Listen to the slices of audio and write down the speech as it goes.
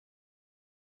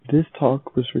This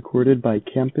talk was recorded by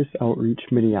Campus Outreach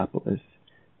Minneapolis,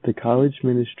 the college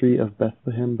ministry of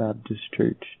Bethlehem Baptist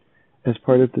Church, as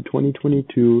part of the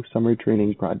 2022 Summer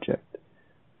Training Project.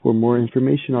 For more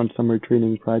information on Summer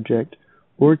Training Project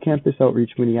or Campus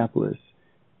Outreach Minneapolis,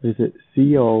 visit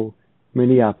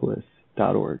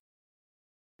cominneapolis.org.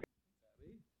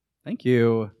 Thank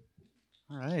you.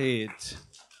 All right.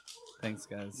 Thanks,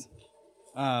 guys.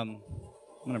 I'm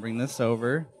going to bring this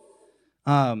over.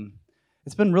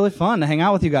 It's been really fun to hang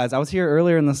out with you guys. I was here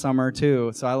earlier in the summer,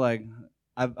 too, so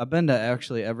I've been to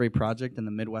actually every project in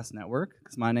the Midwest Network,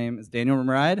 because my name is Daniel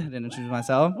Rimride. I didn't introduce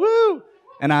myself. Woo!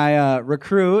 And I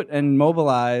recruit and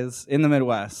mobilize in the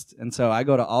Midwest. And so I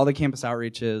go to all the campus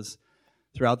outreaches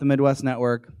throughout the Midwest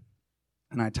Network,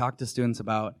 and I talk to students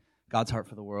about God's heart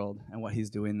for the world and what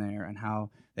he's doing there and how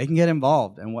they can get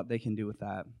involved and what they can do with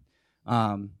that.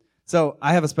 So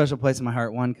I have a special place in my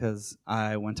heart, one, because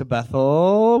I went to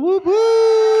Bethel. Whoop,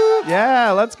 whoop.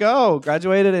 Yeah, let's go.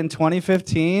 Graduated in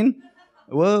 2015.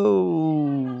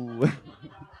 Whoa.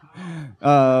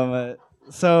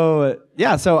 So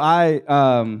I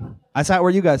sat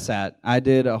where you guys sat. I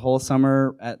did a whole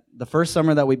summer. At the first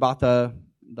summer that we bought the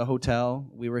hotel,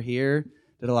 we were here,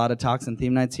 did a lot of talks and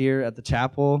theme nights here at the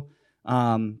chapel.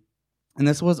 And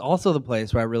this was also the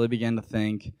place where I really began to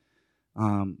think,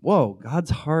 whoa,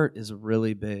 God's heart is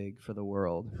really big for the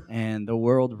world, and the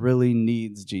world really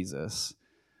needs Jesus.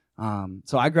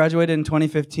 So I graduated in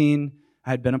 2015. I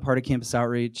had been a part of Campus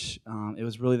Outreach. It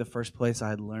was really the first place I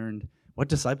had learned what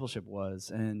discipleship was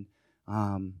and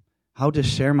how to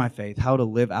share my faith, how to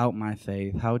live out my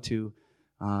faith, how to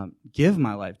give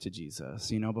my life to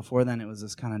Jesus. You know, before then it was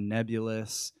this kind of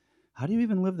nebulous, how do you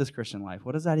even live this Christian life?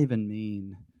 What does that even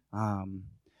mean? And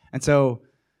so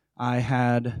I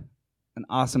had an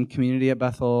awesome community at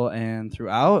Bethel, and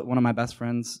throughout, one of my best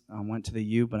friends went to the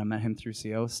U, but I met him through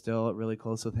CO, still really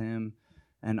close with him,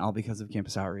 and all because of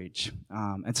Campus Outreach.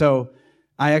 And so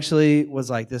I actually was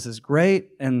like, this is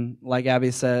great, and like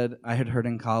Abby said, I had heard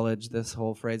in college this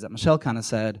whole phrase that Michelle kind of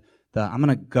said, I'm going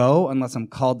to go unless I'm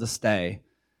called to stay.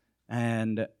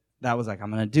 And that was like,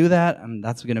 I'm going to do that, and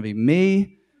that's going to be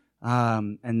me.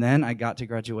 And then I got to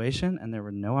graduation, and there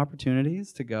were no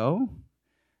opportunities to go.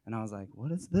 And I was like,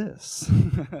 what is this?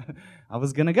 I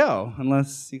was going to go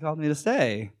unless he called me to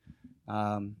stay.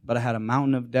 But I had a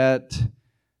mountain of debt,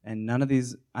 and none of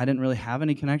these, I didn't really have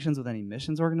any connections with any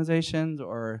missions organizations,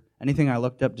 or anything I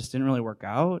looked up just didn't really work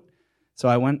out. So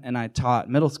I went and I taught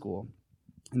middle school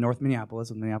in North Minneapolis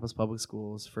with Minneapolis Public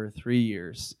Schools for 3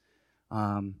 years.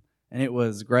 And it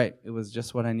was great. It was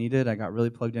just what I needed. I got really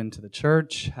plugged into the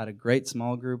church, had a great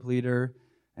small group leader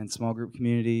and small group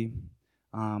community.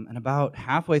 And about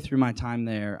halfway through my time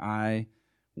there, I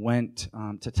went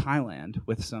to Thailand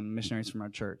with some missionaries from our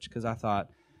church, because I thought,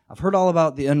 I've heard all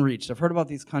about the unreached. I've heard about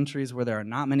these countries where there are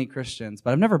not many Christians,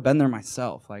 but I've never been there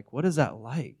myself. Like, what is that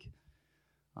like?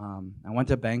 I went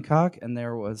to Bangkok, and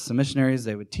there was some missionaries.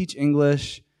 They would teach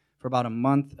English for about a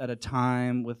month at a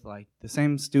time with like the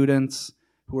same students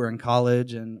who are in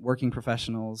college and working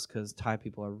professionals, because Thai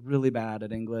people are really bad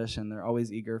at English, and they're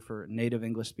always eager for native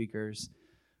English speakers.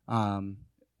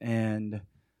 And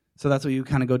so that's what you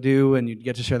kind of go do, and you'd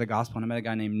get to share the gospel. And I met a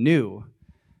guy named New.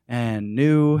 And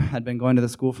New had been going to the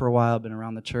school for a while, been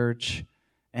around the church.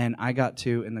 And I got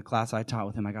to, in the class I taught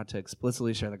with him, I got to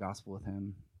explicitly share the gospel with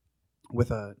him, with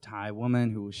a Thai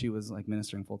woman who she was like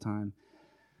ministering full time.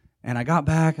 And I got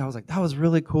back, I was like, that was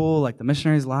really cool. Like the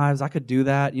missionaries' lives, I could do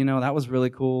that. You know, that was really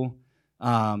cool.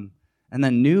 And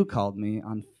then New called me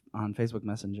on Facebook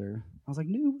Messenger. I was like,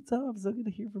 New, what's up? So good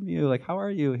to hear from you. Like, how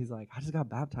are you? He's like, I just got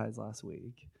baptized last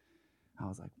week. I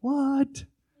was like, what?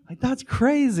 Like, that's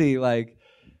crazy. Like,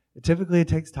 typically it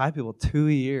takes Thai people 2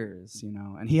 years, you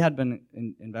know. And he had been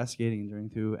investigating and doing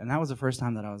through, and that was the first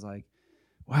time that I was like,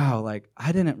 wow, like,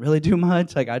 I didn't really do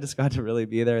much. Like, I just got to really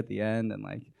be there at the end, and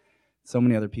like, so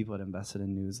many other people had invested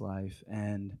in New's life.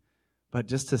 But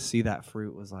just to see that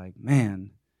fruit was like,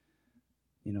 man,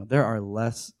 you know, there are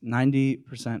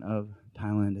 90% of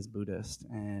Thailand is Buddhist,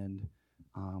 and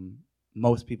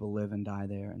most people live and die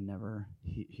there and never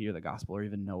hear the gospel or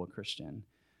even know a Christian.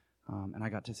 And I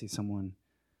got to see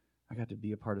I got to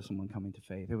be a part of someone coming to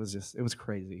faith. It was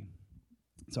crazy.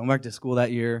 So I went back to school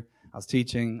that year. I was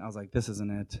teaching. I was like, this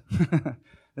isn't it.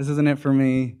 This isn't it for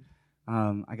me.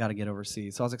 I got to get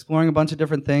overseas. So I was exploring a bunch of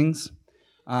different things.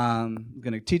 I was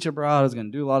going to teach abroad. I was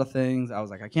going to do a lot of things. I was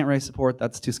like, I can't raise support.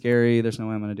 That's too scary. There's no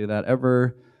way I'm going to do that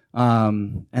ever.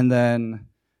 And then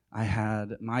I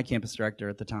had my campus director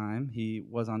at the time. He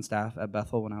was on staff at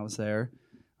Bethel when I was there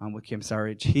with Campus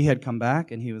Outreach. He had come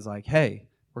back, and he was like, hey,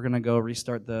 we're going to go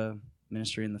restart the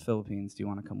ministry in the Philippines. Do you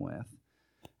want to come with?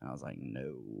 And I was like,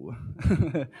 no.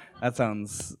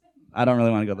 I don't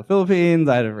really want to go to the Philippines.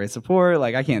 I had to raise support.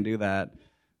 Like, I can't do that.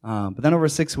 But then over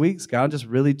 6 weeks, God just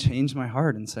really changed my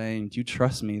heart in saying, do you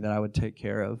trust me that I would take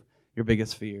care of your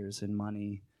biggest fears in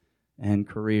money and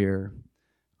career?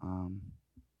 And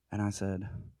I said,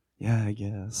 yeah, I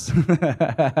guess.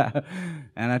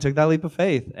 And I took that leap of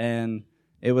faith, and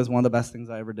it was one of the best things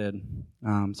I ever did.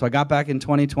 So I got back in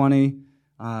 2020,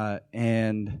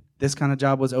 and this kind of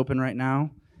job was open right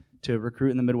now to recruit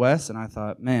in the Midwest, and I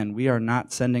thought, man, we are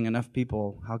not sending enough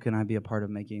people. How can I be a part of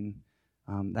making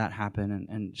that happen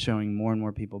and showing more and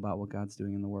more people about what God's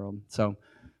doing in the world? So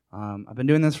I've been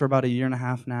doing this for about 1.5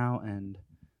 years now, and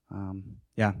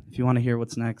yeah, if you want to hear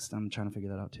what's next, I'm trying to figure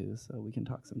that out too, so we can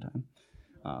talk sometime.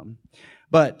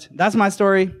 But that's my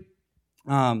story.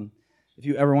 If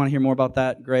you ever want to hear more about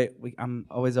that, great. I'm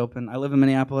always open. I live in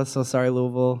Minneapolis, so sorry,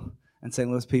 Louisville and St.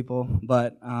 Louis people,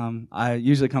 but I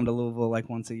usually come to Louisville like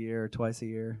once a year or twice a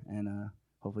year, and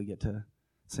hopefully get to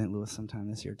St. Louis sometime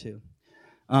this year too.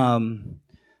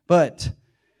 But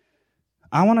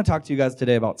I want to talk to you guys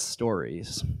today about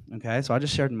stories, okay? So I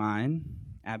just shared mine.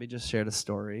 Abby just shared a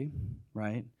story,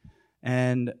 right?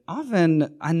 And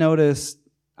often I notice,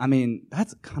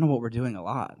 that's kind of what we're doing a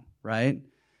lot, right?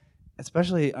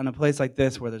 Especially on a place like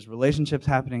this where there's relationships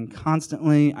happening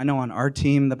constantly. I know on our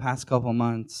team the past couple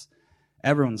months,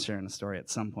 everyone's sharing a story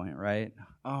at some point, right?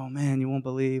 Oh man, you won't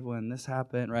believe when this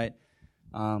happened, right?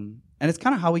 And it's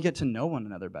kind of how we get to know one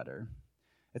another better.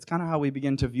 It's kind of how we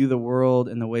begin to view the world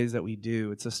in the ways that we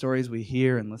do. It's the stories we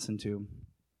hear and listen to.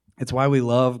 It's why we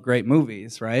love great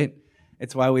movies, right?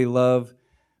 It's why we love,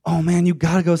 oh man, you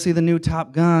gotta go see the new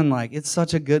Top Gun. Like, it's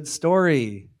such a good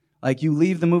story. Like, you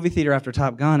leave the movie theater after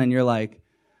Top Gun and you're like,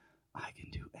 I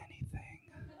can do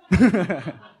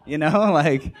anything. You know,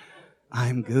 like,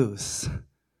 I'm Goose.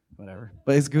 Whatever.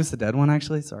 But is Goose the dead one,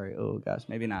 actually? Sorry. Oh, gosh,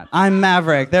 maybe not. I'm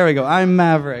Maverick. There we go. I'm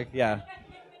Maverick. Yeah.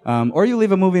 Or you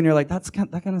leave a movie and you're like, that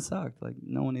kind of sucked. Like,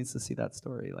 no one needs to see that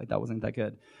story. Like, that wasn't that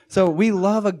good. So we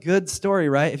love a good story,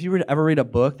 right? If you were to ever read a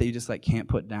book that you just, like, can't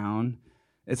put down,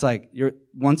 it's like,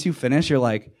 once you finish, you're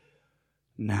like,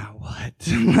 now what?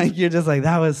 Like, you're just like,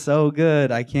 that was so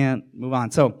good. I can't move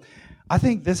on. So I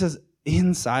think this is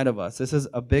inside of us. This is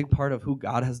a big part of who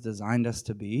God has designed us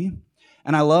to be.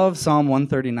 And I love Psalm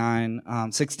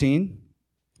 139, 16.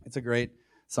 It's a great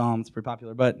psalm. It's pretty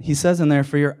popular. But he says in there,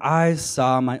 for your eyes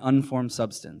saw my unformed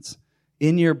substance.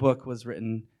 In your book was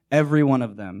written, every one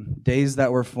of them, days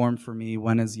that were formed for me,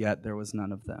 when as yet there was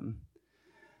none of them.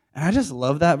 And I just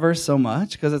love that verse so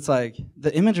much because it's like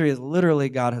the imagery is literally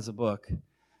God has a book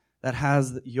that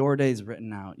has your days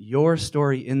written out. Your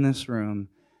story in this room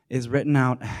is written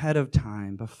out ahead of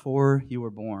time before you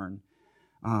were born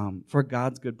for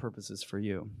God's good purposes for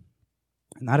you.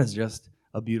 And that is just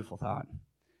a beautiful thought.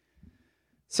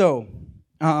 So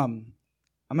I'm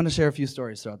going to share a few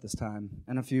stories throughout this time,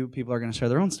 and a few people are going to share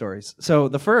their own stories. So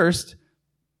the first,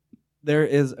 there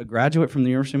is a graduate from the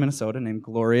University of Minnesota named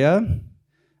Gloria.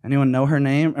 Anyone know her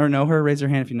name or know her? Raise your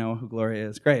hand if you know who Gloria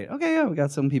is. Great. Okay, yeah, we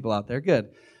got some people out there.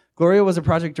 Good. Gloria was a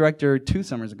project director 2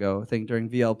 summers ago, I think, during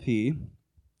VLP.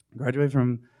 Graduated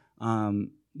from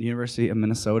the University of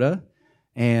Minnesota,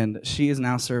 and she is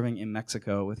now serving in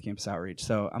Mexico with Campus Outreach.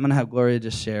 So I'm going to have Gloria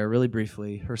just share really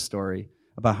briefly her story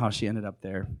about how she ended up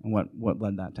there and what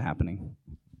led that to happening.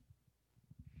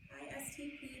 Hi,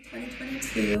 STP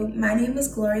 2022. My name is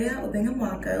Gloria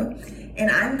Obingamwako, and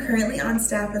I'm currently on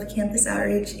staff with Campus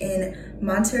Outreach in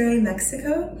Monterrey,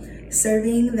 Mexico,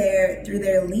 serving there through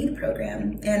their LEAD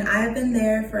program. And I've been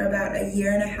there for about 1.5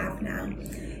 years now.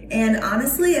 And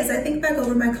honestly, as I think back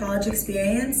over my college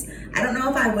experience, I don't know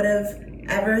if I would have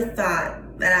ever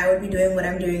thought that I would be doing what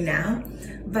I'm doing now.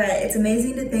 But it's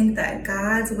amazing to think that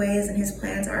God's ways and his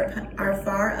plans are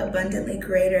far abundantly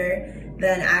greater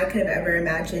than I could have ever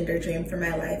imagined or dreamed for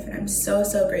my life. And I'm so,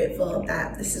 so grateful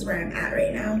that this is where I'm at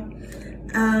right now.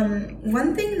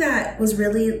 One thing that was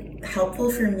really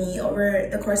helpful for me over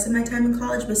the course of my time in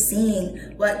college was seeing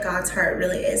what God's heart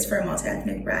really is for a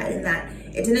multi-ethnic bride, and that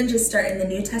it didn't just start in the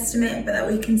New Testament, but that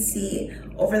we can see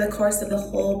over the course of the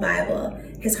whole Bible,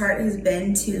 his heart has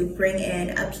been to bring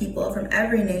in a people from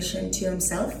every nation to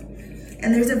himself.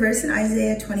 And there's a verse in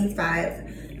Isaiah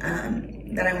 25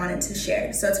 that I wanted to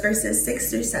share. So it's verses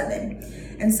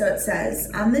 6-7. And so it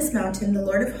says, on this mountain, the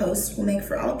Lord of hosts will make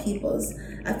for all peoples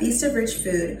a feast of rich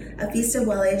food, a feast of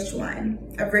well-aged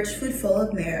wine, of rich food full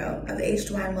of marrow, of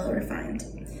aged wine well refined.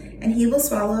 And he will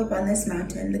swallow up on this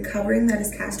mountain the covering that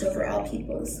is cast over all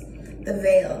peoples, the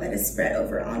veil that is spread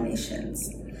over all nations.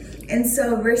 And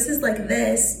so verses like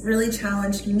this really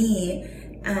challenged me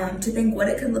to think what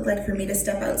it could look like for me to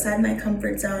step outside my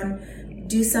comfort zone,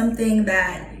 do something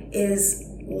that is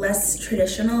less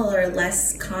traditional or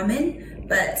less common,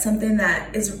 but something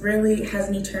that is really has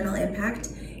an eternal impact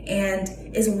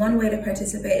and is one way to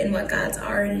participate in what God's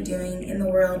already doing in the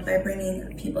world by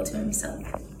bringing people to himself.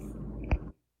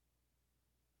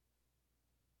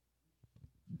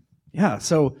 Yeah,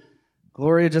 so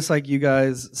Gloria, just like you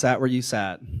guys, sat where you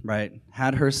sat, right?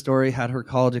 Had her story, had her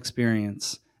college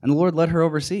experience, and the Lord led her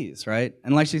overseas, right?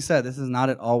 And like she said, this is not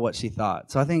at all what she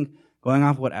thought. So I think, going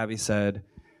off what Abby said,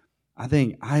 I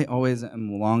think I always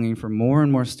am longing for more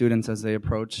and more students as they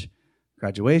approach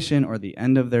graduation or the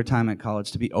end of their time at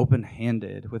college to be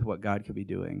open-handed with what God could be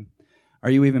doing. Are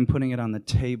you even putting it on the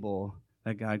table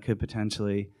that God could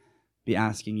potentially be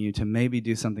asking you to maybe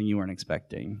do something you weren't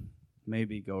expecting?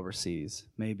 Maybe go overseas,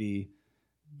 maybe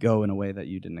go in a way that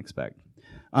you didn't expect.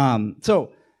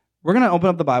 So we're going to open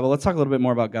up the Bible. Let's talk a little bit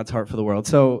more about God's heart for the world.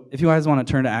 So if you guys want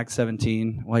to turn to Acts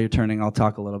 17, while you're turning, I'll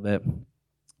talk a little bit.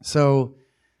 So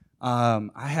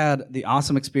I had the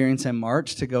awesome experience in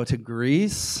March to go to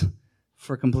Greece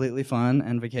for completely fun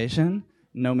and vacation,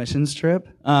 no missions trip.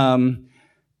 And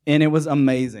it was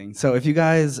amazing. So if you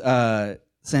guys, Sam,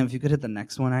 if you could hit the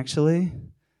next one, actually.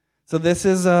 So this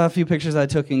is a few pictures I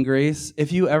took in Greece.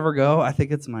 If you ever go, I think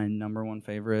it's my number one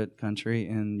favorite country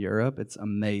in Europe. It's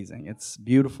amazing. It's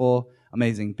beautiful,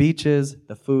 amazing beaches.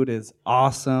 The food is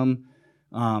awesome.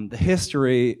 The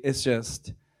history is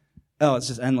just, it's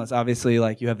just endless. Obviously,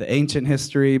 like you have the ancient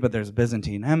history, but there's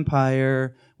Byzantine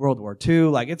Empire, World War II.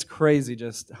 Like it's crazy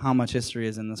just how much history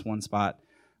is in this one spot.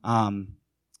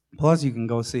 Plus, you can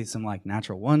go see some like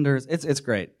natural wonders. It's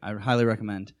great. I highly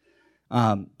recommend.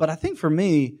 But I think for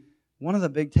me, one of the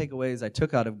big takeaways I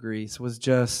took out of Greece was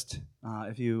just,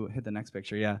 if you hit the next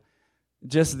picture, yeah,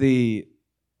 just the,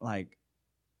 like,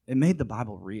 it made the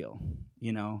Bible real,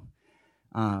 you know.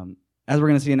 As we're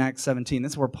going to see in Acts 17,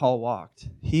 this is where Paul walked.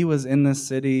 He was in this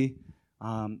city.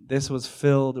 This was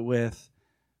filled with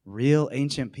real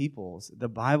ancient peoples. The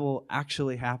Bible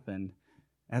actually happened.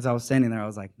 As I was standing there, I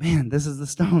was like, man, this is the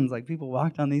stones. Like, people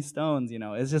walked on these stones, you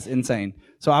know. It's just insane.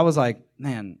 So I was like,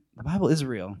 man, the Bible is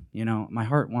real, you know. My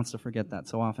heart wants to forget that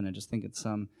so often. I just think it's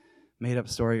some made-up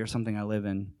story or something I live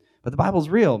in. But the Bible's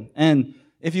real. And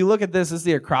if you look at this is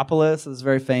the Acropolis. It's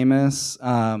very famous.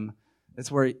 It's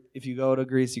where, if you go to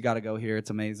Greece, you got to go here.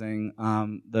 It's amazing.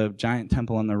 The giant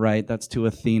temple on the right, that's to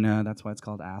Athena. That's why it's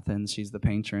called Athens. She's the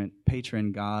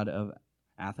patron god of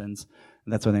Athens.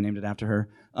 That's why they named it after her.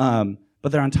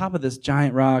 But they're on top of this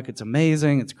giant rock. It's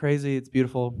amazing. It's crazy. It's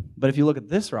beautiful. But if you look at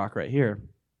this rock right here,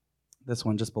 this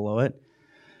one just below it,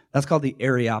 that's called the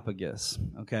Areopagus,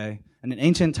 okay? And in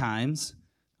ancient times,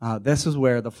 this is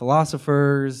where the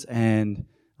philosophers and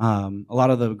a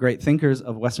lot of the great thinkers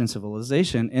of Western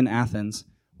civilization in Athens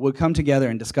would come together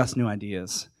and discuss new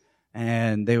ideas.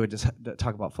 And they would just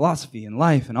talk about philosophy and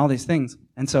life and all these things.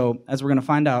 And so, as we're going to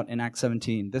find out in Acts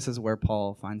 17, this is where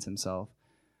Paul finds himself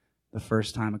the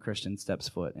first time a Christian steps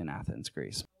foot in Athens,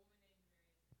 Greece.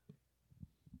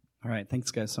 All right,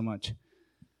 thanks guys so much.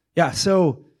 Yeah,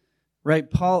 so,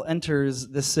 right, Paul enters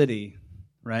the city,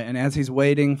 right, and as he's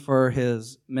waiting for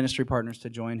his ministry partners to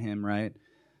join him, right,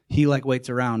 he waits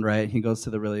around, right, he goes to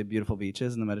the really beautiful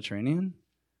beaches in the Mediterranean.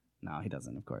 No, he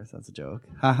doesn't, of course, that's a joke.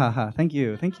 Ha ha ha, thank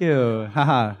you, ha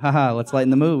ha, ha ha, let's lighten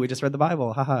the mood, we just read the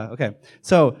Bible, ha ha, okay.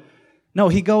 So, no,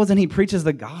 he goes and he preaches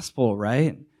the gospel,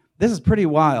 right? This is pretty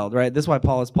wild, right? This is why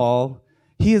Paul is Paul.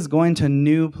 He is going to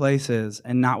new places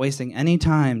and not wasting any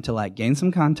time to gain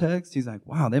some context. He's like,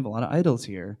 wow, they have a lot of idols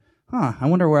here. I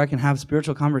wonder where I can have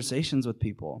spiritual conversations with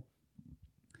people.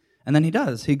 And then he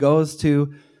does. He goes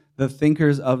to the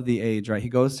thinkers of the age, right? He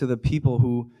goes to the people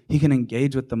who he can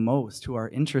engage with the most, who are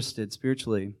interested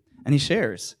spiritually, and he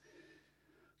shares.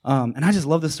 And I just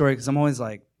love this story because I'm always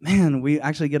like, man, we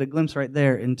actually get a glimpse right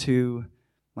there into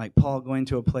Paul going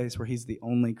to a place where he's the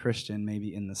only Christian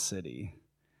maybe in the city.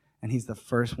 And he's the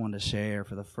first one to share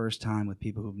for the first time with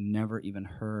people who've never even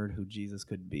heard who Jesus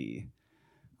could be.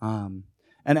 And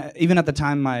even at the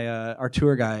time, our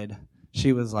tour guide,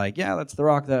 she was like, yeah, that's the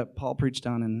rock that Paul preached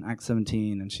on in Acts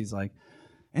 17. And she's like,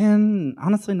 and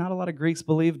honestly, not a lot of Greeks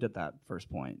believed at that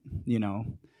first point, you know.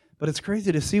 But it's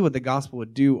crazy to see what the gospel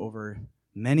would do over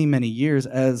many, many years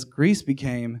as Greece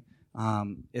became,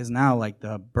 is now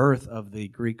the birth of the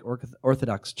Greek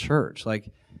Orthodox Church.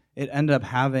 It ended up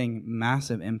having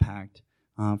massive impact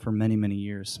for many, many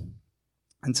years.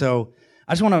 And so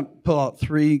I just want to pull out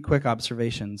 3 quick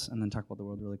observations and then talk about the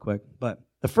world really quick. But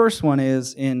the first one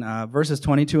is in verses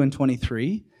 22 and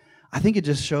 23. I think it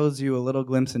just shows you a little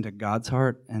glimpse into God's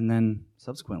heart and then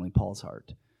subsequently Paul's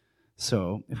heart.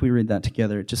 So if we read that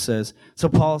together, it just says, so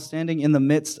Paul, standing in the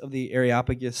midst of the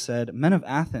Areopagus, said, men of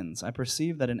Athens, I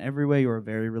perceive that in every way you are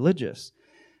very religious.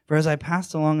 For as I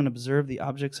passed along and observed the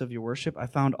objects of your worship, I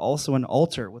found also an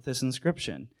altar with this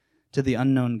inscription, to the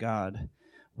unknown God.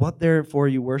 What therefore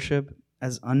you worship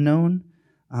as unknown,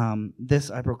 this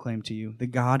I proclaim to you. The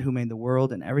God who made the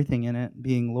world and everything in it,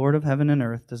 being Lord of heaven and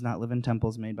earth, does not live in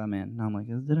temples made by man. Now I'm like,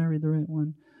 did I read the right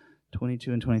one?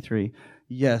 22 and 23.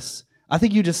 Yes. I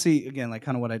think you just see, again, like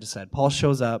kind of what I just said. Paul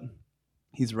shows up.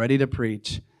 He's ready to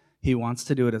preach. He wants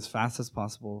to do it as fast as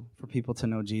possible for people to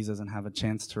know Jesus and have a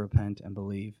chance to repent and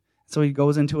believe. So he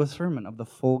goes into a sermon of the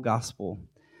full gospel.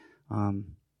 The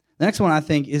next one, I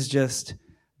think, is just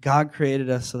God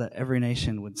created us so that every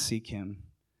nation would seek him.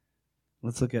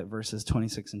 Let's look at verses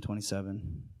 26 and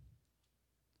 27.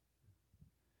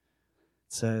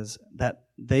 It says that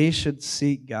they should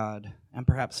seek God and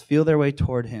perhaps feel their way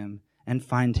toward him and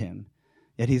find him.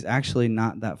 Yet he's actually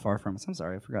not that far from us. I'm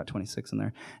sorry, I forgot 26 in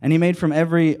there. And he made from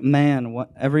every man,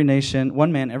 every nation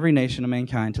of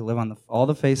mankind to live on all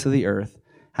the face of the earth,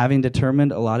 having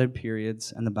determined allotted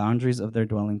periods and the boundaries of their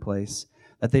dwelling place,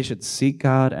 that they should seek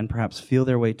God and perhaps feel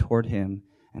their way toward him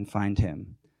and find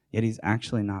him. Yet he's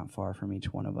actually not far from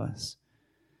each one of us.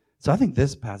 So I think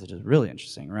this passage is really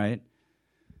interesting, right?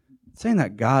 It's saying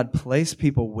that God placed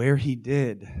people where he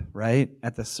did, right?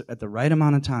 At the right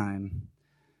amount of time,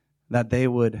 that they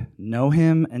would know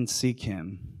him and seek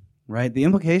him, right? The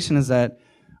implication is that,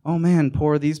 oh man,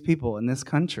 poor these people in this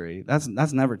country.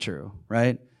 That's never true,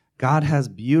 right? God has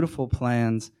beautiful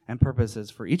plans and purposes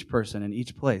for each person in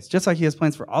each place, just like he has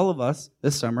plans for all of us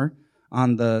this summer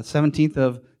on the 17th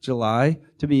of July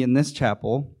to be in this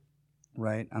chapel,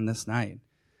 right, on this night.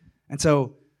 And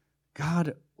so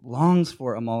God longs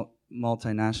for a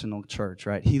multinational church,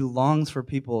 right? He longs for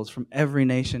peoples from every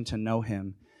nation to know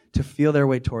him, to feel their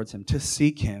way towards him, to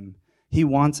seek him. He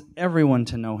wants everyone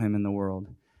to know him in the world.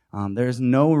 There's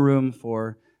no room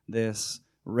for this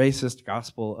racist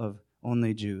gospel of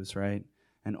only Jews, right?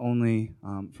 And only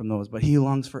from those. But he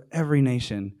longs for every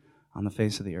nation on the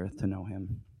face of the earth to know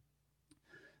him.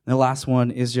 And the last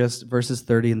one is just verses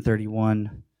 30 and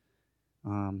 31.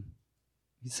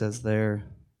 He says there,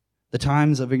 the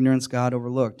times of ignorance God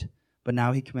overlooked, but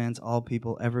now he commands all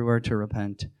people everywhere to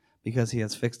repent, because he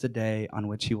has fixed a day on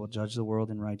which he will judge the world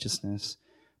in righteousness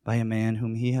by a man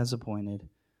whom he has appointed.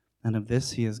 And of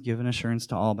this he has given assurance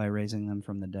to all by raising them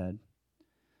from the dead.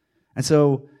 And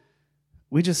so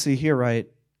we just see here, right,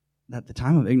 that the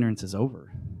time of ignorance is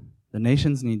over. The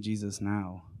nations need Jesus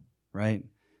now, right?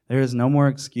 There is no more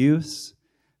excuse.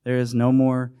 There is no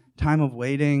more time of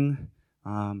waiting.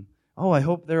 I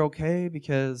hope they're okay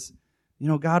because,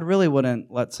 God really wouldn't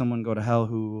let someone go to hell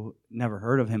who never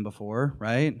heard of him before,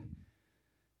 right?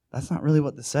 That's not really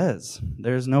what this says.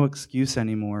 There's no excuse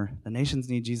anymore. The nations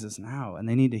need Jesus now, and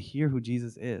they need to hear who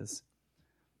Jesus is.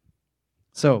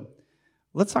 So,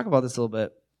 let's talk about this a little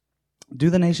bit. Do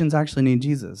the nations actually need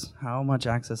Jesus? How much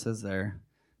access is there?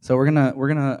 So we're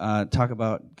gonna talk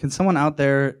about. Can someone out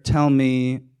there tell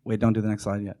me? Wait, don't do the next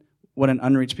slide yet. What an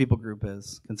unreached people group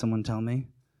is? Can someone tell me?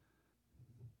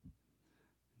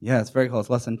 Yeah, it's very close.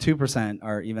 Less than 2%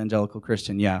 are evangelical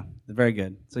Christian. Yeah, very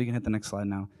good. So you can hit the next slide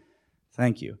now.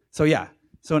 Thank you. So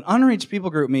an unreached people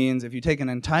group means if you take an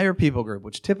entire people group,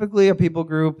 which typically a people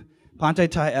group, Pante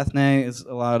Tai Ethne is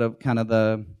a lot of kind of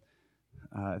the,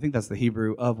 I think that's the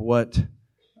Hebrew of what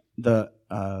the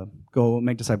go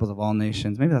make disciples of all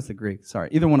nations. Maybe that's the Greek. Sorry,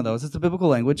 either one of those. It's the biblical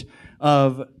language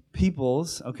of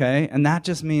peoples, okay? And that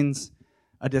just means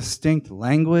a distinct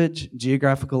language,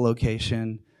 geographical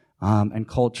location, and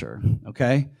culture,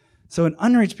 okay? So an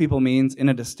unreached people means in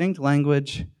a distinct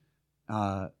language,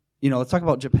 let's talk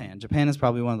about Japan. Japan is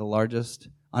probably one of the largest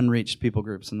unreached people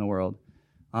groups in the world.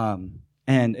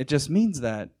 And it just means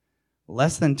that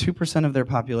less than 2% of their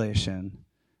population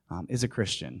is a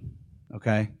Christian,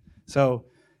 okay? So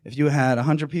if you had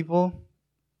 100 people,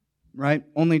 right,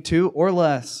 only 2 or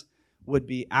less would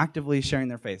be actively sharing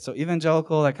their faith. So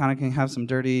evangelical, that kind of can have some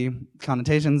dirty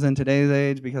connotations in today's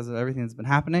age because of everything that's been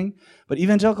happening. But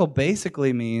evangelical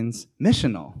basically means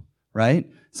missional, right?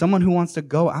 Someone who wants to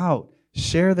go out,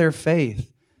 share their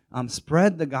faith,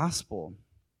 spread the gospel.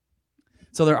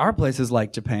 So there are places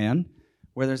like Japan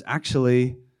where there's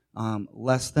actually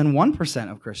less than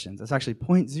 1% of Christians. It's actually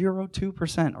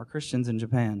 0.02% are Christians in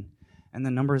Japan. And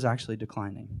the number is actually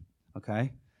declining,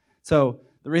 okay? So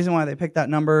the reason why they pick that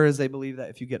number is they believe that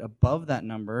if you get above that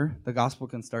number, the gospel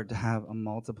can start to have a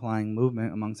multiplying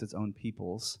movement amongst its own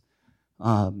peoples.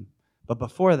 But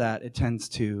before that, it tends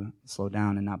to slow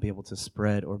down and not be able to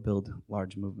spread or build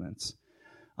large movements.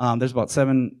 There's about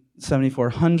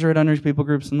 7,400 unreached people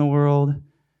groups in the world.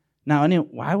 Now,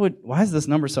 why is this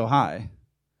number so high?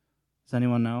 Does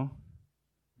anyone know?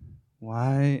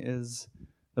 Why is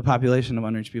the population of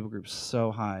unreached people groups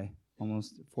so high,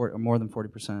 more than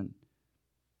 40%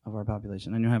 of our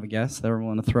population. Anyone have a guess that we're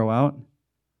willing to throw out?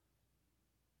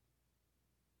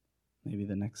 Maybe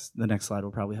the next slide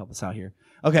will probably help us out here.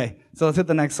 Okay, so let's hit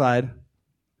the next slide.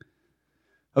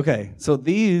 Okay, so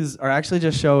these are actually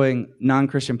just showing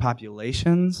non-Christian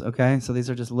populations, okay? So these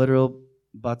are just literal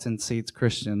butts and seats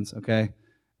Christians, okay?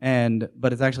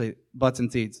 But it's actually butts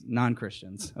and seats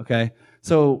non-Christians, okay?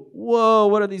 So, whoa,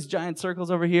 what are these giant circles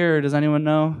over here? Does anyone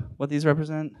know what these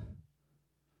represent?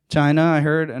 China, I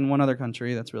heard, and one other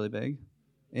country that's really big.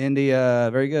 India,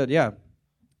 very good, yeah.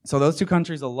 So those two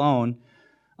countries alone,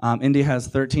 India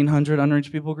has 1,300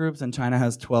 unreached people groups, and China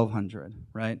has 1,200,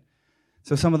 right?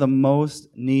 So some of the most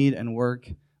need and work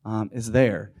is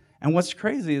there. And what's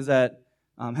crazy is that,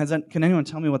 can anyone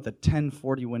tell me what the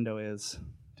 1040 window is?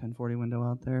 1040 window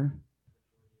out there?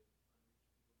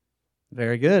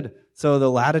 Very good. So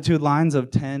the latitude lines of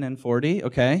 10 and 40,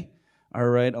 okay, are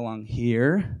right along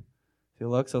here. If you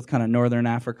look, so it's kind of northern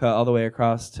Africa all the way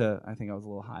across to, I think I was a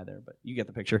little high there, but you get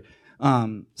the picture.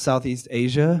 Southeast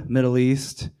Asia, Middle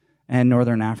East, and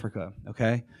northern Africa,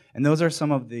 okay? And those are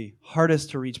some of the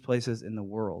hardest to reach places in the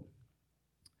world.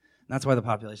 And that's why the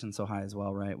population's so high as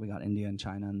well, right? We got India and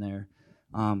China in there.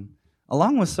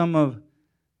 Along with some of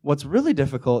what's really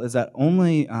difficult is that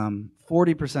only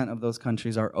 40% of those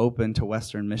countries are open to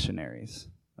Western missionaries,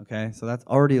 okay? So that's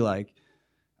already like,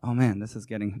 oh man, this is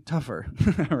getting tougher,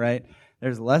 right?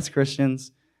 There's less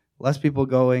Christians, less people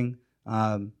going,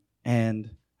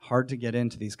 and hard to get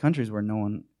into these countries where no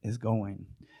one is going.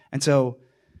 And so,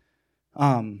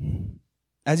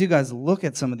 as you guys look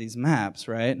at some of these maps,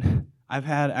 right, I've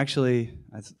had actually,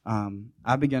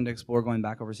 I began to explore going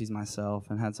back overseas myself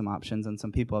and had some options, and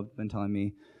some people have been telling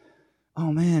me,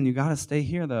 oh man, you got to stay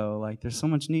here though. Like, there's so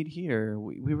much need here.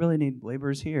 We really need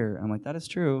laborers here. I'm like, that is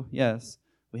true, yes.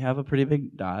 We have a pretty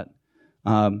big dot.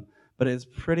 But it's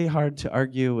pretty hard to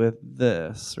argue with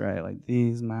this, right? Like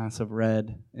these massive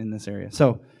red in this area.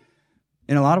 So,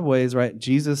 in a lot of ways, right,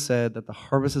 Jesus said that the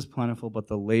harvest is plentiful, but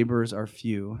the laborers are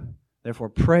few. Therefore,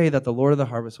 pray that the Lord of the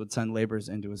harvest would send laborers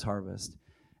into his harvest.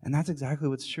 And that's exactly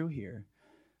what's true here.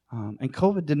 And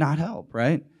COVID did not help,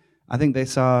 right? I think they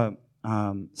saw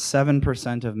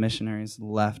 7% of missionaries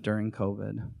left during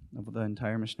COVID, of the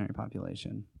entire missionary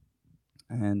population.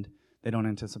 And they don't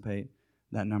anticipate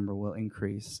that number will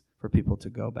increase for people to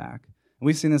go back. And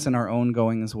we've seen this in our own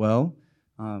going as well.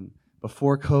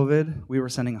 Before COVID, we were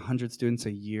sending 100 students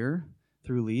a year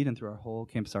through LEAD and through our whole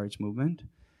Campus Outreach movement.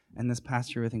 And this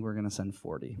past year, I think we're going to send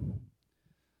 40.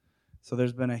 So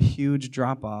there's been a huge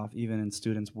drop-off even in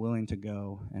students willing to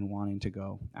go and wanting to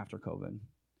go after COVID.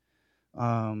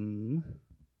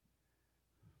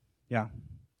 Yeah.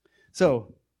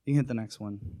 So you can hit the next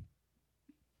one.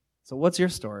 So what's your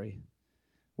story?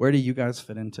 Where do you guys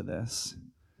fit into this?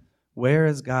 Where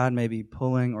is God maybe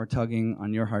pulling or tugging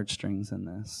on your heartstrings in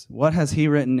this? What has he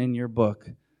written in your book?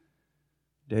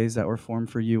 Days that were formed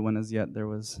for you when as yet there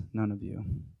was none of you.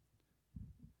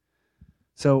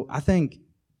 So I think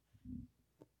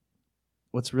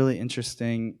what's really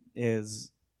interesting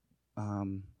is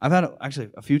I've had actually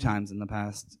a few times in the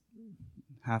past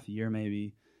half a year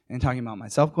maybe, and talking about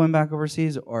myself going back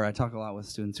overseas, or I talk a lot with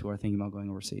students who are thinking about going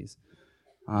overseas.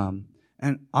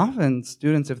 And often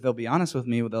students, if they'll be honest with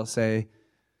me, they'll say,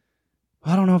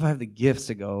 well, I don't know if I have the gifts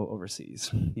to go overseas.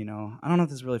 You know, I don't know if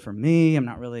this is really for me. I'm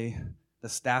not really the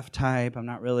staff type. I'm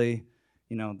not really,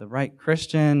 the right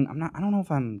Christian. I don't know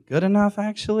if I'm good enough,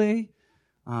 actually.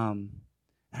 And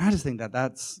I just think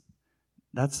that's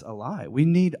a lie. We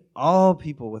need all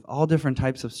people with all different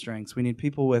types of strengths. We need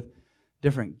people with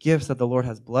different gifts that the Lord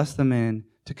has blessed them in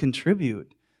to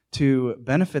contribute, to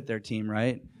benefit their team,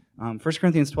 right? 1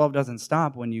 Corinthians 12 doesn't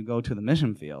stop when you go to the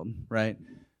mission field, right?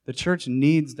 The church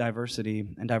needs diversity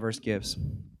and diverse gifts.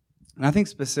 And I think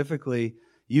specifically,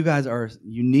 you guys are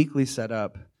uniquely set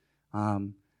up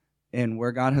in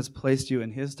where God has placed you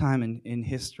in his time and in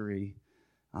history,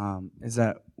 is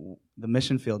that the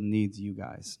mission field needs you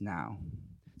guys now.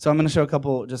 So I'm going to show a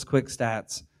couple just quick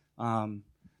stats.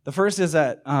 The first is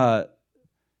that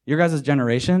your guys'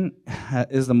 generation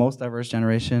is the most diverse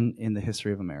generation in the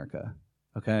history of America.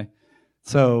 Okay,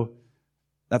 so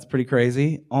that's pretty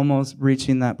crazy, almost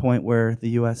reaching that point where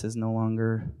the U.S. is no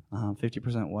longer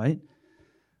 50% white,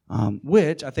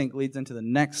 which I think leads into the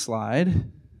next slide,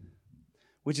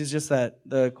 which is just that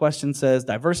the question says,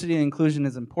 diversity and inclusion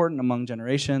is important among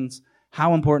generations.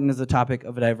 How important is the topic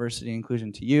of diversity and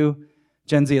inclusion to you?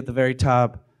 Gen Z at the very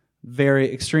top,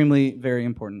 extremely, very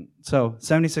important. So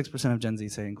 76% of Gen Z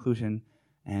say inclusion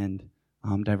and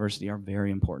diversity are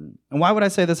very important. And why would I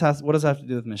say this what does that have to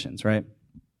do with missions, right?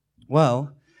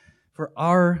 Well, for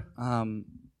our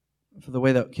for the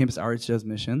way that Campus Outreach does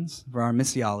missions, for our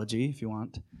missiology, if you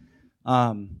want,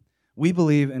 we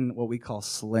believe in what we call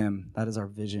SLIM. That is our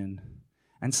vision.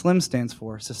 And SLIM stands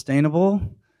for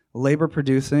Sustainable,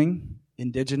 Labor-Producing,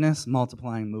 Indigenous,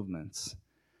 Multiplying Movements.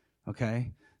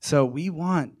 Okay? So we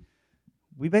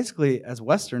basically, as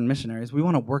Western missionaries, we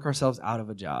want to work ourselves out of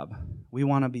a job. We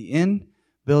want to be in,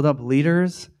 build up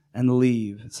leaders, and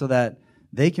leave so that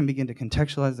they can begin to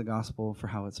contextualize the gospel for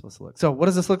how it's supposed to look. So what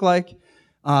does this look like?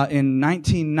 In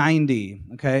 1990,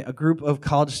 okay, a group of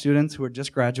college students who had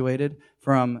just graduated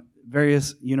from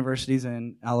various universities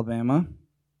in Alabama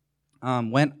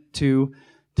went to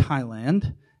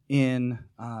Thailand and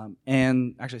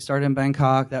actually started in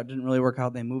Bangkok. That didn't really work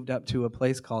out. They moved up to a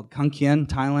place called Khang Kien,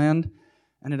 Thailand,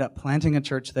 ended up planting a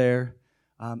church there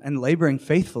and laboring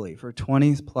faithfully for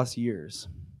 20 plus years.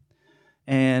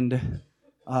 And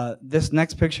this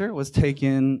next picture was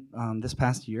taken this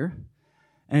past year.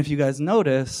 And if you guys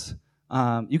notice,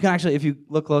 you can actually, if you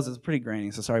look close, it's pretty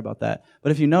grainy, so sorry about that.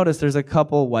 But if you notice, there's a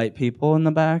couple white people in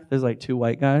the back. There's like 2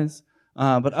 white guys.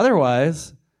 But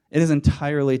otherwise, it is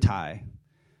entirely Thai.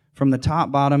 From the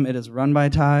top bottom, it is run by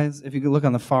Thais. If you could look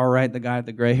on the far right, the guy with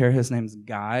the gray hair, his name's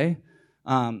Guy.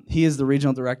 He is the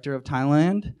regional director of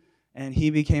Thailand, and he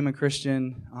became a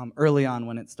Christian early on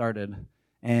when it started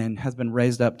and has been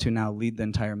raised up to now lead the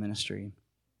entire ministry.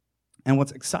 And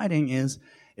what's exciting is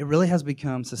it really has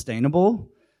become sustainable.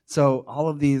 So all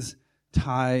of these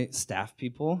Thai staff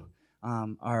people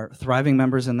are thriving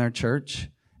members in their church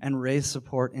and raise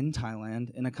support in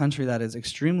Thailand, in a country that is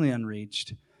extremely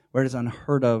unreached, where it is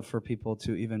unheard of for people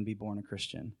to even be born a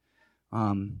Christian.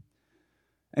 And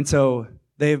so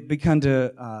they've begun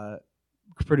to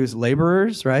produce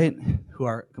laborers, right, who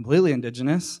are completely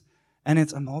indigenous, and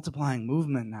it's a multiplying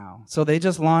movement now. So they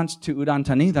just launched to Udon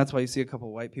Thani. That's why you see a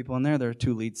couple white people in there. There are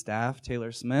 2 lead staff,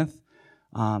 Taylor Smith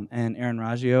and Aaron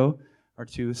Raggio, are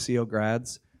 2 CO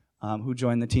grads who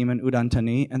joined the team in Udon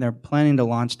Thani, and they're planning to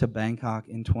launch to Bangkok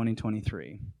in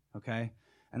 2023, okay?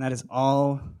 And that is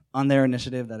all on their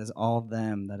initiative. That is all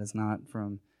them. That is not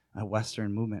from a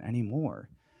Western movement anymore.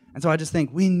 And so I just think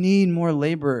we need more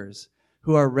laborers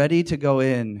who are ready to go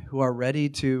in, who are ready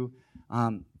to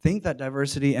think that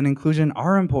diversity and inclusion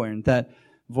are important, that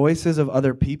voices of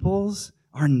other peoples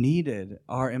are needed,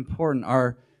 are important.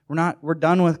 We're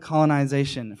done with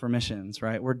colonization for missions,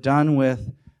 right? We're done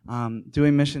with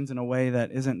doing missions in a way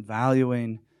that isn't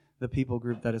valuing the people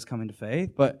group that is coming to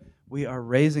faith, but we are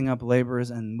raising up laborers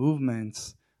and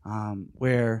movements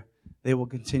where they will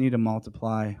continue to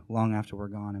multiply long after we're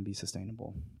gone and be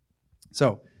sustainable.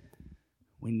 So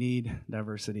we need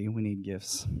diversity. We need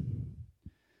gifts.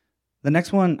 The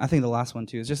next one, I think the last one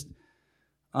too, is just,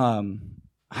 I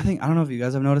don't know if you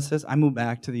guys have noticed this. I moved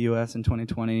back to the U.S. in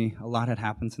 2020. A lot had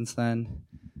happened since then.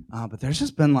 But there's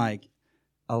just been like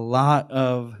a lot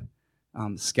of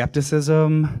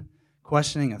skepticism,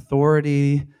 questioning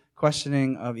authority,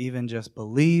 questioning of even just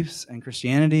beliefs and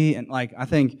Christianity. And like, I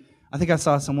think I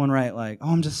saw someone write like,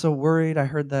 oh, I'm just so worried. I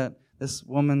heard that this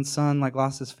woman's son like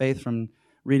lost his faith from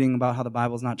reading about how the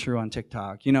Bible's not true on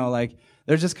TikTok. You know, like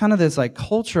there's just kind of this like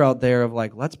culture out there of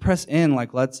like, let's press in,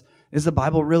 like is the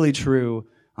Bible really true?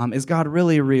 Is God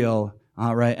really real?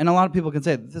 Right? And a lot of people can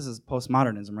say this is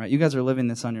postmodernism, right? You guys are living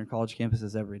this on your college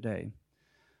campuses every day.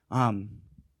 You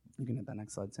can hit that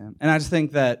next slide, Sam. And I just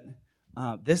think that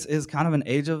this is kind of an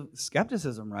age of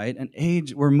skepticism, right? An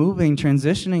age, we're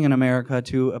transitioning in America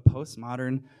to a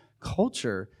postmodern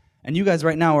culture. And you guys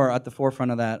right now are at the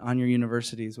forefront of that on your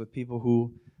universities with people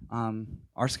who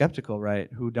are skeptical, right?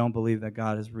 Who don't believe that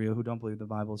God is real, who don't believe the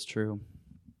Bible is true.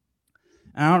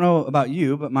 And I don't know about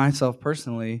you, but myself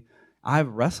personally, I've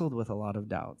wrestled with a lot of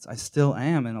doubts. I still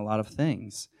am in a lot of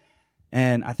things.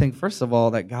 And I think, first of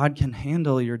all, that God can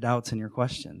handle your doubts and your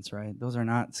questions, right? Those are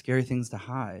not scary things to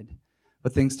hide,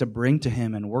 but things to bring to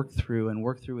Him and work through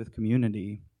with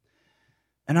community.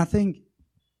 And I think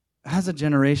as a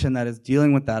generation that is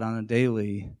dealing with that on a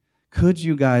daily, could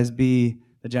you guys be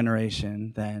the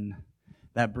generation then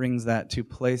that brings that to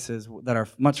places that are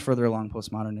much further along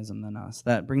postmodernism than us,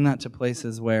 that bring that to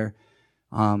places where,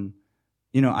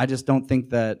 I just don't think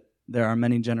that there are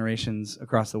many generations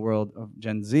across the world of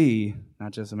Gen Z,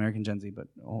 not just American Gen Z, but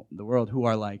the world, who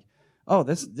are like, oh,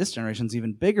 this generation's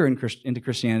even bigger into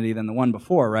Christianity than the one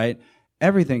before, right?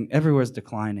 Everything, everywhere is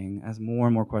declining as more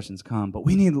and more questions come. But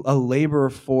we need a labor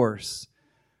force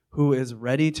who is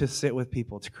ready to sit with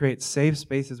people, to create safe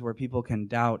spaces where people can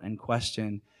doubt and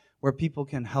question, where people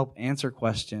can help answer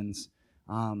questions,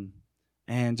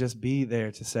 and just be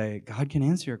there to say, God can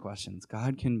answer your questions.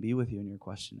 God can be with you in your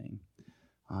questioning,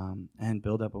 and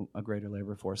build up a greater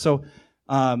labor force. So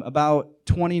About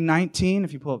 2019,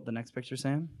 if you pull up the next picture,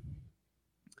 Sam.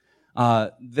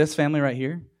 This family right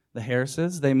here, the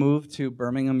Harrises, they moved to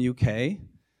Birmingham, UK,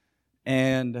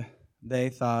 and they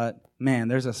thought, man,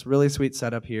 there's this really sweet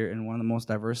setup here in one of the most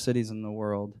diverse cities in the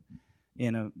world,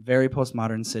 in a very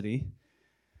postmodern city,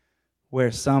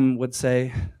 where some would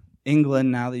say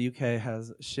England, now the UK,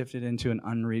 has shifted into an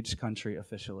unreached country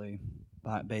officially,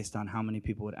 based on how many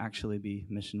people would actually be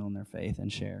missional in their faith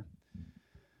and share.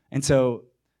 And so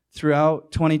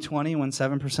throughout 2020, when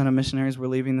 7% of missionaries were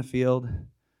leaving the field,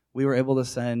 we were able to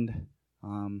send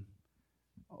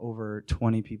over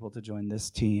 20 people to join this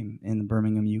team in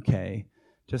Birmingham, UK,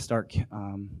 to start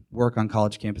work on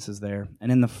college campuses there.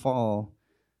 And in the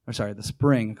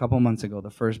spring, a couple months ago, the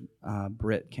first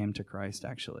Brit came to Christ,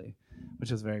 actually,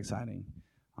 which is very exciting.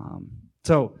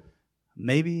 So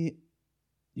maybe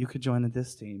you could join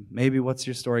this team. Maybe what's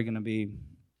your story going to be?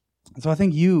 So I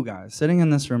think you guys, sitting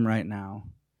in this room right now,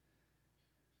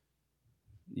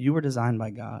 you were designed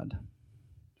by God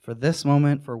for this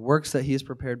moment, for works that He has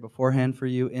prepared beforehand for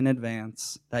you in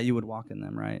advance, that you would walk in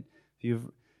them, right? If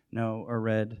you know or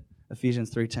read Ephesians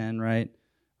 3:10, right?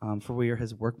 For we are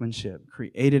His workmanship,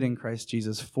 created in Christ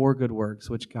Jesus for good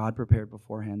works, which God prepared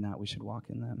beforehand that we should walk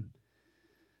in them.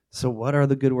 So what are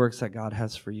the good works that God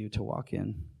has for you to walk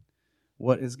in?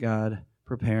 What is God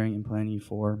preparing and planning you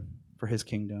for His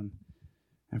kingdom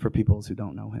and for peoples who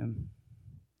don't know Him?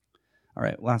 All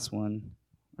right, last one,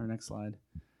 or next slide.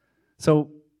 So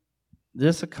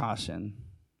just a caution,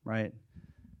 right?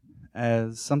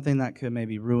 As something that could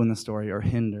maybe ruin the story or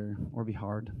hinder or be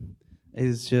hard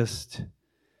is just,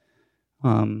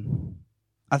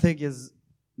 I think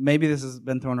maybe this has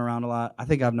been thrown around a lot. I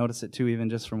think I've noticed it too,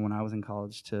 even just from when I was in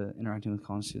college to interacting with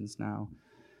college students now.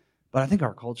 But I think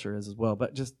our culture is as well.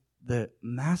 But just the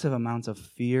massive amounts of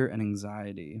fear and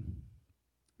anxiety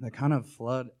that kind of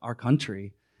flood our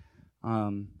country.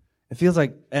 It feels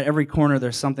like at every corner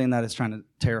there's something that is trying to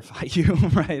terrify you,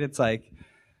 right? It's like,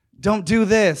 don't do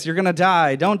this, you're going to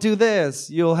die. Don't do this,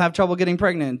 you'll have trouble getting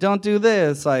pregnant. Don't do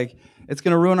this, like, it's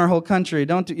going to ruin our whole country.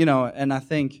 Don't do, and I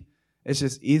think it's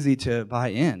just easy to buy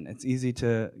in. It's easy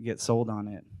to get sold on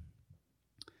it.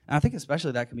 And I think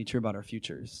especially that can be true about our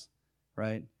futures,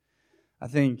 right? I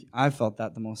think I've felt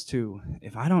that the most too.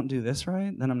 If I don't do this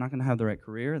right, then I'm not going to have the right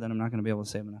career, then I'm not going to be able to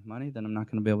save enough money, then I'm not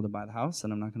going to be able to buy the house,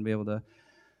 then I'm not going to be able to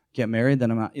get married,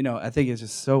 then I'm not, I think it's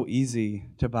just so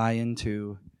easy to buy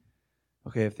into,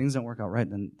 okay, if things don't work out right,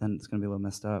 then it's going to be a little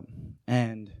messed up.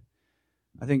 And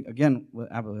I think, again,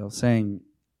 what Abigail was saying,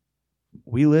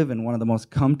 we live in one of the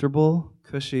most comfortable,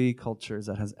 cushy cultures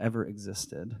that has ever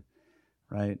existed,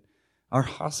 right? Our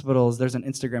hospitals, there's an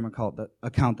Instagram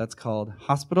account that's called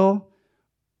Hospital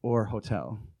or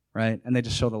Hotel, right? And they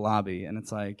just show the lobby, and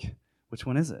it's like, which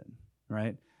one is it,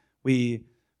 right? We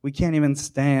can't even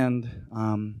stand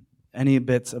any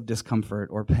bits of discomfort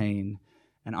or pain,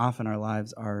 and often our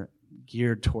lives are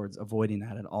geared towards avoiding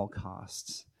that at all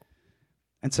costs.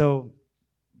 And so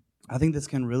I think this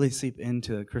can really seep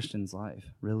into a Christian's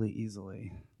life really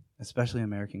easily, especially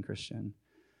American Christian.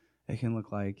 It can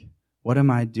look like, what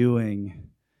am I doing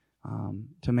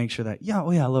to make sure that,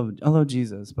 I love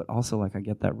Jesus, but also like I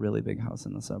get that really big house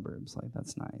in the suburbs, like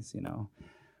that's nice,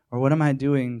 Or what am I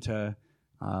doing to,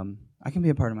 I can be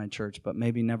a part of my church, but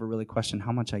maybe never really question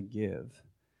how much I give,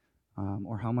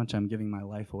 or how much I'm giving my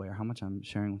life away, or how much I'm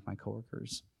sharing with my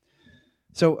coworkers.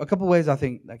 So a couple ways I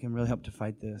think that can really help to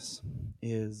fight this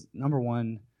is, number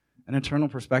one, an eternal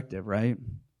perspective, right?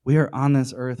 We are on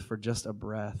this earth for just a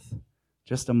breath,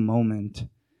 just a moment.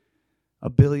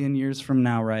 1 billion years from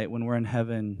now, right, when we're in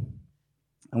heaven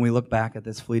and we look back at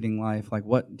this fleeting life, like,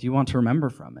 what do you want to remember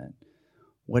from it?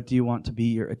 What do you want to be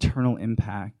your eternal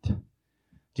impact?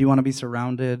 Do you want to be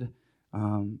surrounded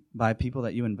by people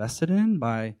that you invested in,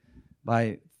 by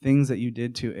things that you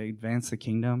did to advance the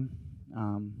kingdom?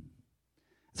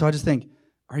 So I just think,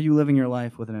 are you living your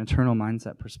life with an eternal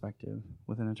mindset perspective,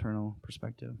 with an eternal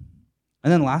perspective?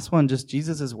 And then last one, just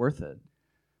Jesus is worth it.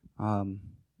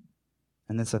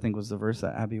 And this, I think, was the verse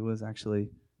that Abby was actually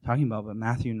talking about, but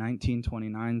Matthew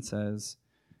 19:29 says,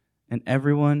 "And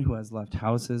everyone who has left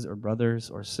houses or brothers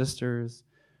or sisters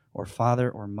or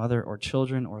father or mother or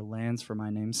children or lands for my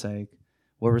name's sake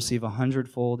will receive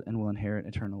 100-fold and will inherit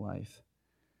eternal life."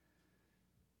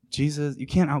 Jesus, you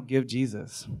can't outgive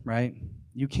Jesus, right?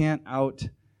 You can't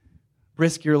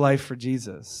risk your life for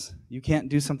Jesus. You can't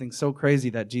do something so crazy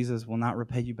that Jesus will not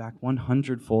repay you back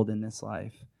 100-fold in this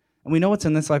life. And we know it's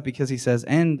in this life because he says,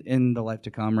 and in the life to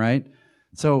come, right?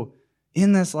 So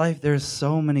in this life, there's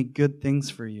so many good things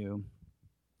for you.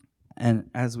 And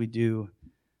as we do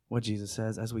what Jesus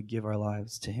says, as we give our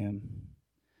lives to him.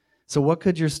 So what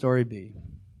could your story be?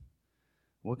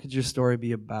 What could your story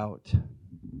be about?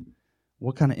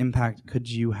 What kind of impact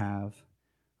could you have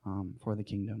for the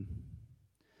kingdom?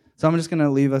 So I'm just going to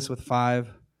leave us with 5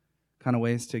 kind of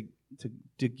ways to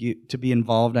be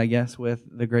involved, I guess, with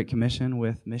the Great Commission,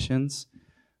 with missions.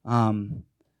 And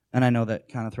I know that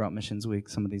kind of throughout Missions Week,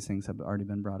 some of these things have already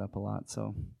been brought up a lot,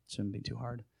 so it shouldn't be too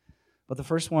hard. But the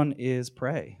first one is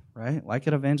pray, right? Like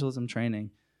at evangelism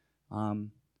training.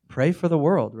 Pray for the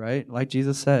world, right? Like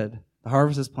Jesus said, the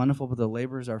harvest is plentiful, but the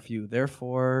laborers are few.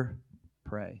 Therefore,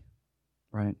 pray,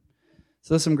 right?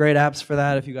 So there's some great apps for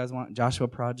that if you guys want Joshua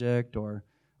Project or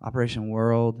Operation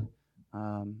World.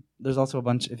 There's also a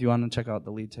bunch, if you want to check out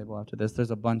the lead table after this,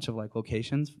 there's a bunch of like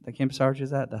locations that Campus Outreach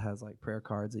is at that has like prayer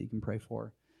cards that you can pray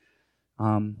for.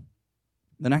 The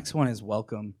next one is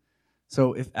welcome.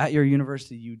 So if at your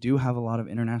university you do have a lot of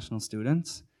international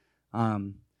students,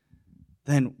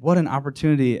 then what an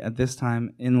opportunity at this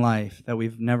time in life that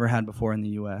we've never had before in the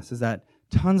U.S. is that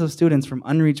tons of students from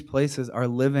unreached places are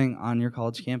living on your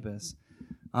college campus.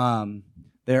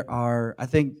 There are, I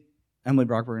think, Emily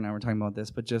Brockberg and I were talking about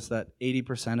this, but just that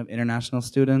 80% of international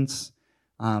students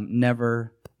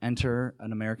never enter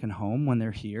an American home when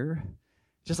they're here.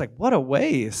 Just like, what a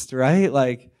waste, right?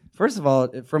 Like, first of all,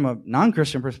 from a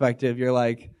non-Christian perspective, you're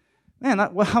like, man,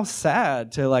 how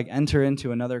sad to like enter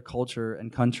into another culture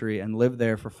and country and live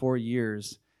there for 4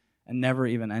 years and never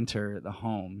even enter the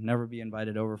home, never be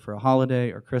invited over for a holiday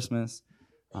or Christmas,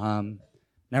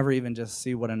 never even just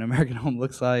see what an American home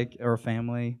looks like or a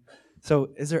family. So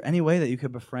is there any way that you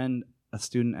could befriend a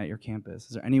student at your campus?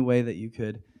 Is there any way that you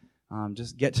could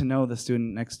just get to know the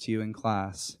student next to you in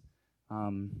class?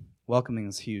 Welcoming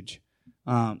is huge.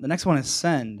 The next one is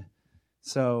send.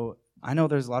 So I know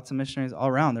there's lots of missionaries all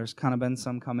around. There's kind of been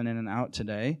some coming in and out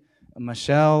today.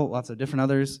 Michelle, lots of different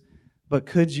others. But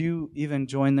could you even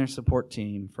join their support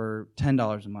team for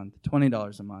 $10 a month,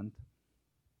 $20 a month?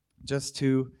 Just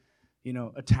to,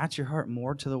 attach your heart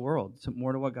more to the world,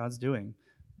 more to what God's doing.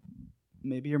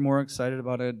 Maybe you're more excited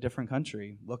about a different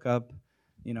country. Look up,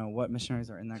 what missionaries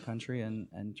are in that country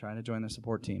and try to join their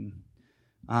support team.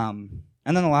 And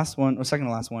then second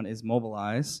to last one is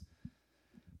mobilize.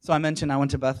 So I mentioned I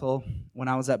went to Bethel. When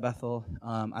I was at Bethel,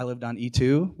 I lived on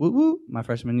E2, woo woo, my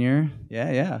freshman year.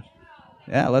 Yeah,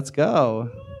 let's go.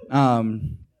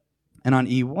 And on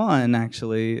E1,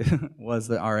 actually, was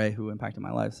the RA who impacted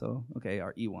my life. So, okay,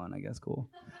 our E1, I guess,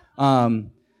 cool.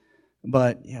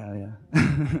 But, yeah.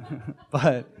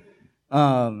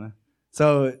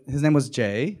 So his name was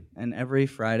Jay, and every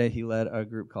Friday he led a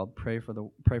group called Pray for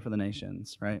the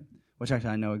Nations, right? Which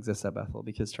actually I know exists at Bethel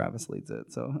because Travis leads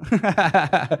it, so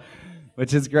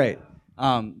which is great.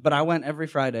 But I went every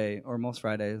Friday, or most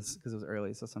Fridays, because it was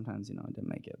early, so sometimes, I didn't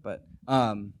make it. But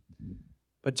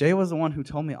Jay was the one who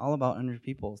told me all about unreached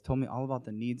peoples, told me all about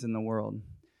the needs in the world.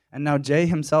 And now Jay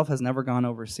himself has never gone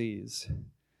overseas.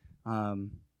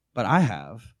 But I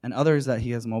have, and others that he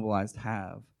has mobilized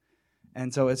have.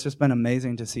 And so it's just been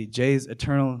amazing to see Jay's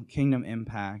eternal kingdom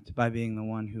impact by being the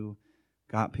one who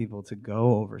got people to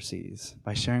go overseas,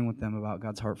 by sharing with them about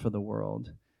God's heart for the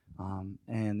world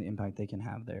and the impact they can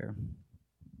have there.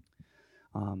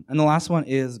 And the last one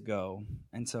is go.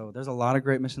 And so there's a lot of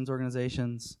great missions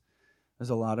organizations. There's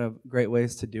a lot of great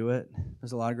ways to do it.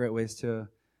 There's a lot of great ways to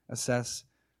assess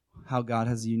how God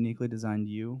has uniquely designed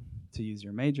you to use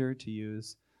your major, to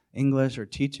use English or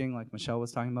teaching, like Michelle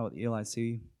was talking about with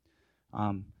ELIC.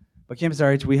 But Campus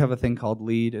Outreach, we have a thing called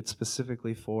LEAD. It's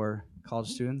specifically for college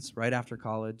students right after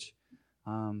college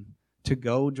to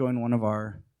go join one of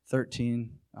our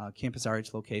 13 Campus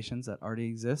Outreach locations that already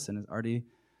exists and is already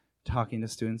talking to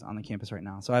students on the campus right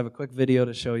now. So I have a quick video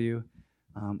to show you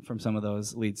from some of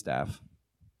those LEAD staff.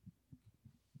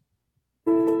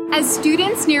 As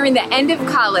students nearing the end of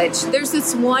college, there's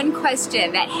this one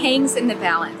question that hangs in the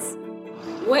balance.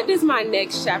 What does my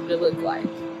next chapter look like?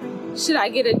 Should I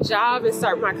get a job and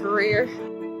start my career?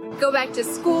 Go back to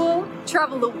school,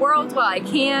 travel the world while I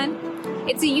can.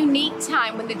 It's a unique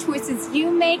time when the choices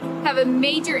you make have a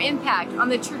major impact on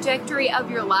the trajectory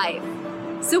of your life.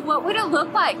 So what would it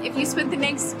look like if you spent the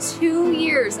next 2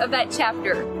 years of that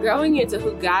chapter growing into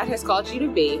who God has called you to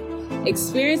be,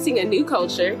 experiencing a new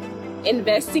culture,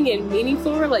 investing in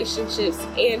meaningful relationships,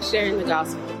 and sharing the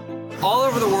gospel? All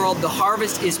over the world, the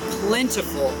harvest is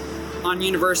plentiful on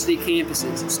university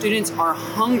campuses. Students are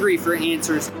hungry for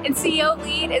answers. And CO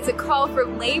LEAD is a call for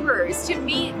laborers to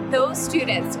meet those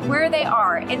students where they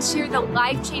are and share the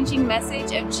life-changing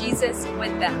message of Jesus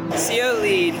with them. CO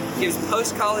LEAD gives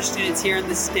post-college students here in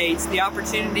the States the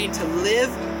opportunity to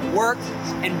live, work,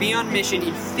 and be on mission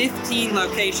in 15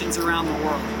 locations around the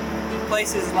world.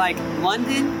 Places like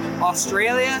London,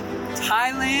 Australia,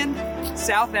 Thailand,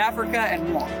 South Africa, and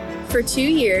more. For 2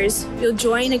 years, you'll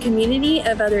join a community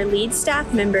of other LEAD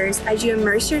staff members as you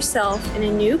immerse yourself in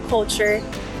a new culture,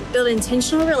 build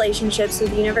intentional relationships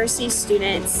with university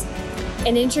students,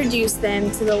 and introduce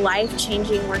them to the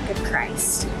life-changing work of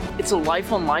Christ. It's a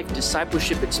life-on-life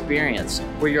discipleship experience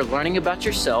where you're learning about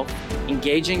yourself,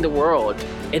 engaging the world,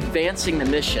 advancing the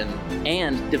mission,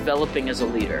 and developing as a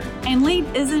leader. And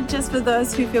LEAD isn't just for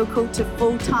those who feel called to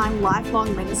full-time,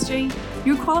 lifelong ministry.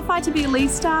 You're qualified to be a LEAD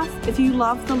staff if you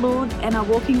love the Lord and are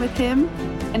walking with Him,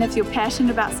 and if you're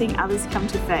passionate about seeing others come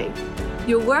to faith.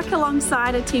 You'll work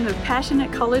alongside a team of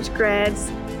passionate college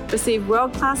grads, receive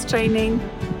world-class training,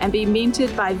 and be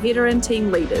mentored by veteran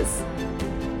team leaders.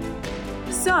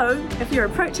 So, if you're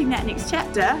approaching that next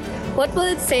chapter, what will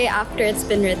it say after it's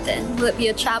been written? Will it be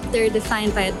a chapter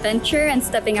defined by adventure and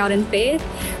stepping out in faith?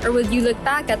 Or will you look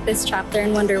back at this chapter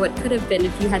and wonder what could have been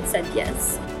if you had said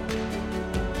yes?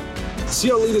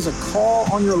 CR Lead is a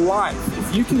call on your life.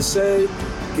 If you can say,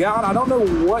 God, I don't know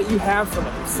what you have for me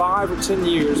in 5 or 10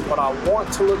 years, but I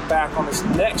want to look back on this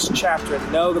next chapter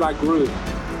and know that I grew,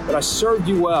 that I served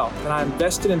you well, and I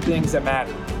invested in things that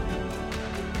matter.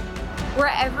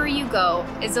 Wherever you go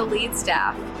as a LEAD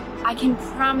staff, I can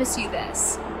promise you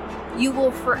this: you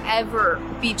will forever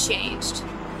be changed,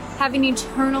 have an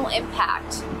eternal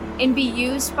impact, and be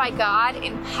used by God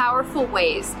in powerful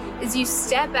ways as you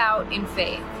step out in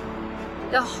faith.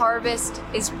 The harvest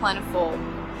is plentiful,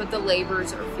 but the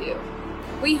laborers are few.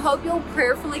 We hope you'll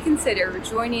prayerfully consider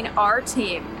joining our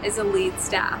team as a LEAD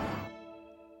staff.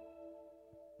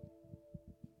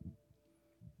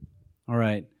 All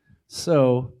right,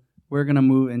 so we're going to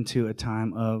move into a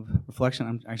time of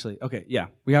reflection.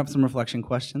 We have some reflection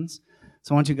questions.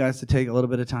 So I want you guys to take a little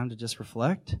bit of time to just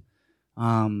reflect.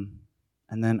 And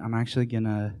then I'm actually going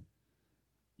to,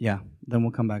 then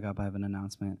we'll come back up. I have an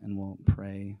announcement, and we'll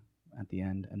pray at the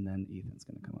end, and then Ethan's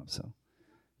going to come up. So,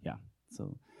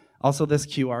 So also this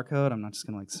QR code, I'm not just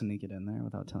going to sneak it in there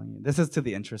without telling you. This is to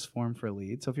the interest form for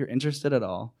LEAD. So if you're interested at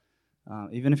all,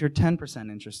 even if you're 10%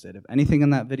 interested, if anything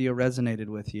in that video resonated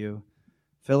with you,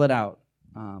 fill it out.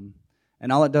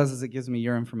 And all it does is it gives me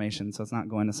your information, so it's not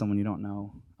going to someone you don't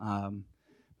know.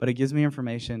 But it gives me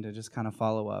information to just kind of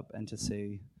follow up and to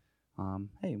say,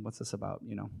 hey, what's this about?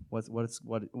 What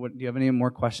do you have any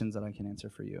more questions that I can answer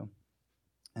for you?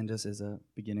 And just as a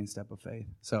beginning step of faith.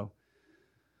 So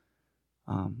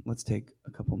let's take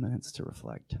a couple minutes to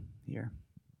reflect here.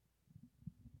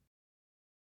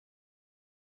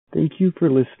 Thank you for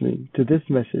listening to this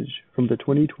message from the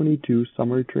 2022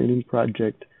 Summer Training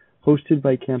Project hosted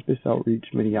by Campus Outreach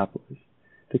Minneapolis,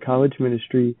 the college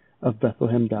ministry of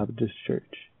Bethlehem Baptist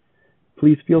Church.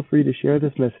 Please feel free to share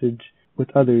this message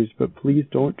with others, but please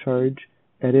don't charge,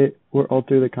 edit, or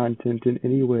alter the content in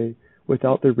any way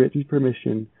without the written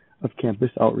permission of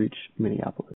Campus Outreach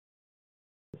Minneapolis.